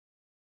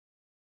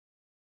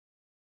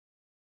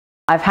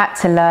I've had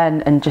to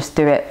learn and just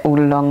do it all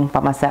along by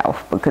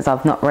myself because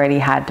I've not really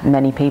had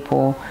many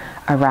people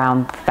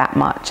around that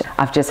much.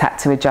 I've just had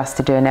to adjust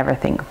to doing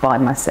everything by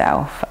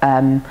myself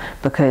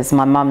because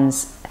my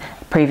mum's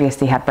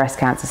previously had breast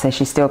cancer, so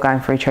she's still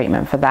going through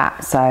treatment for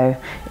that. So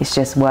it's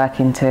just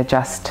working to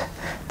adjust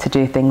to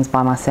do things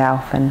by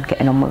myself and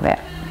getting on with it.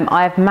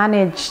 I've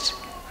managed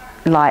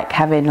like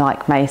having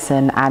like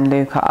Mason and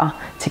Luca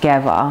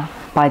together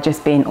by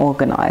just being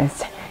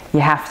organised. You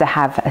have to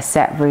have a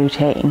set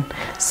routine.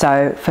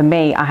 So for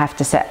me, I have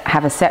to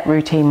have a set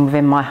routine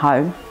within my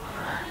home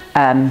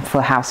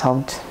for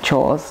household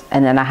chores,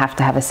 and then I have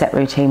to have a set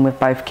routine with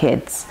both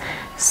kids.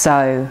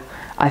 So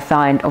I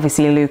find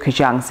obviously Luca's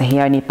young, so he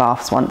only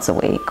baths once a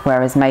week,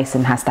 whereas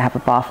Mason has to have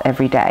a bath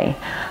every day.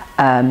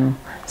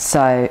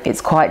 So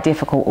it's quite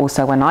difficult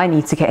also when I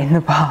need to get in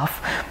the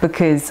bath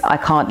because I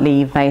can't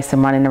leave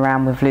Mason running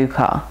around with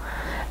Luca.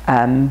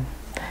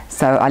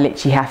 So I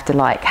literally have to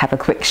like have a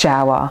quick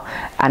shower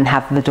and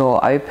have the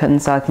door open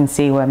so I can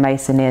see where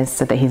Mason is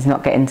so that he's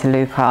not getting to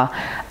Luca.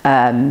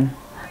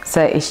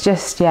 So it's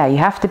just, yeah, you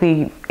have to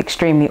be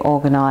extremely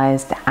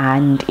organised,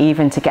 and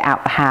even to get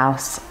out the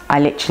house, I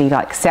literally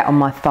like set on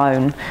my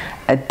phone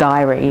a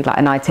diary, like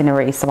an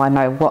itinerary, so I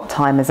know what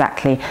time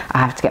exactly I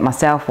have to get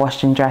myself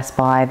washed and dressed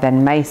by,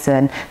 then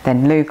Mason,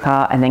 then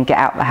Luca, and then get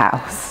out the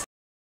house.